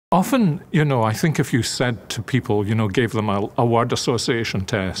Often, I think if you said to people, gave them a word association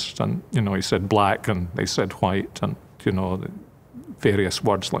test, and, you said black and they said white, and, various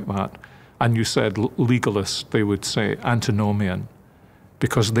words like that, and you said legalist, they would say antinomian,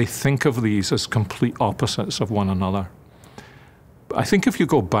 because they think of these as complete opposites of one another. I think if you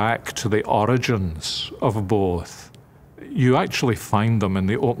go back to the origins of both, you actually find them in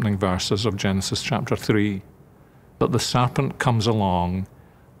the opening verses of Genesis chapter 3, that the serpent comes along,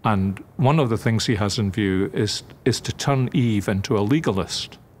 and one of the things he has in view is to turn Eve into a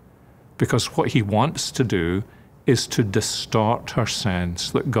legalist, because what he wants to do is to distort her sense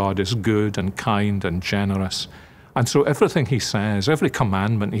that God is good and kind and generous. And so everything he says, every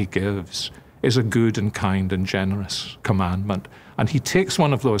commandment he gives, is a good and kind and generous commandment. And he takes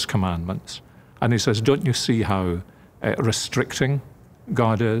one of those commandments and he says, don't you see how restricting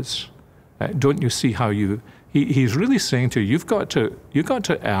God is? Don't you see how he's really saying to you, you've got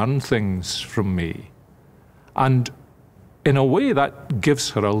to earn things from me. And in a way that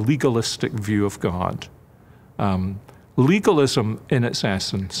gives her a legalistic view of God. Legalism in its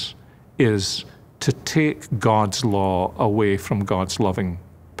essence is to take God's law away from God's loving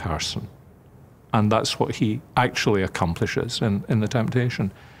person. And that's what he actually accomplishes in the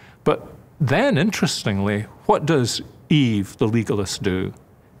temptation. But then, interestingly, what does Eve, the legalist, do?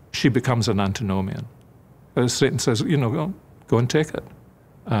 She becomes an antinomian. As Satan says, go and take it.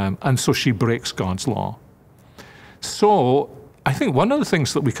 And so she breaks God's law. So I think one of the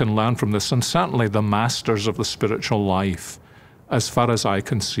things that we can learn from this, and certainly the masters of the spiritual life, as far as I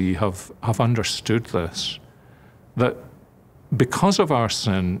can see, have understood this, that because of our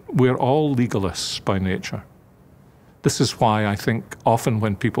sin, we're all legalists by nature. This is why I think often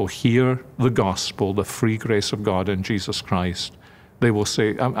when people hear the gospel, the free grace of God in Jesus Christ, they will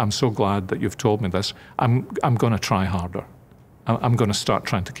say, I'm so glad that you've told me this. I'm going to try harder. I'm going to start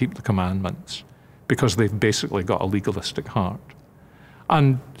trying to keep the commandments, because they've basically got a legalistic heart.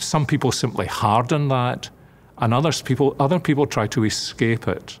 And some people simply harden that, and other people try to escape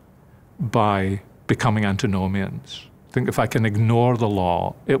it by becoming antinomians. Think if I can ignore the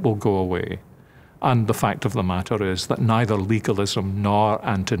law, it will go away. And the fact of the matter is that neither legalism nor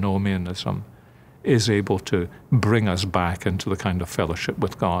antinomianism is able to bring us back into the kind of fellowship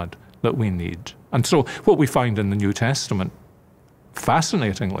with God that we need. And so what we find in the New Testament,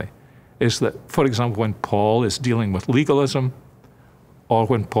 fascinatingly, is that, for example, when Paul is dealing with legalism or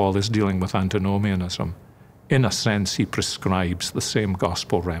when Paul is dealing with antinomianism, in a sense, he prescribes the same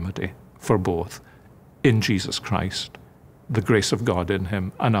gospel remedy for both in Jesus Christ, the grace of God in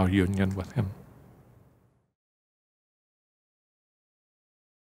him and our union with him.